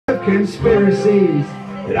conspiracies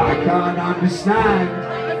that I can't understand.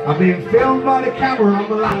 I'm being filmed by the camera on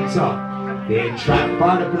the laptop, being trapped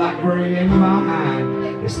by the BlackBerry in my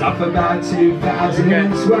hand. It's stuff about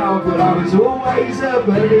 2012, but I was always a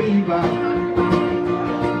believer.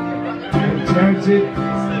 Turn to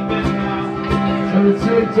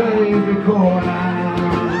the corner.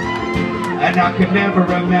 And I can never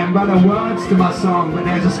remember the words to my song, but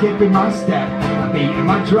there's a skip in my step, I'm beating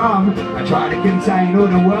my drum. I try to contain all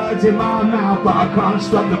the words in my mouth, but I can't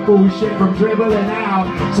stop the bullshit from dribbling out.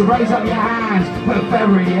 So raise up your hands, put a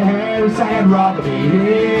feather in your hair, and say I'd rather be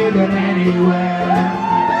here than anywhere.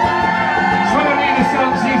 Slowly the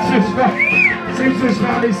song seems to have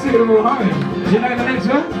found its suitable home. Do you know the next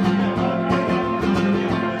one?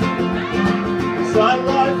 So I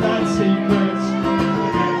like that secret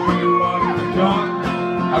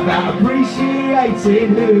about appreciating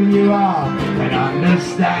who you are and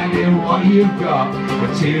understanding what you've got.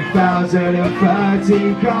 When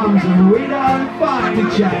 2013 comes and we don't find a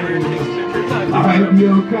change, I hope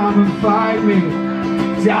you'll come and find me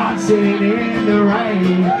dancing in the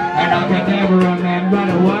rain. And I can never remember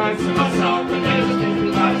the words of my song, but there's a thing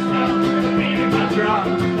about myself, beating my drum.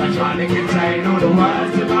 I'm trying to contain all the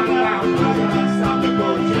words in my mouth, but I can't stop the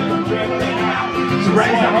bullshit from dribbling out. So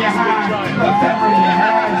raise up your hand, put a feather in your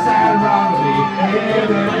hair, and say I'd rather be here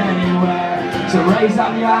than anywhere. So raise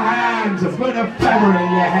up your hands and put a feather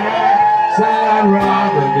in your hair.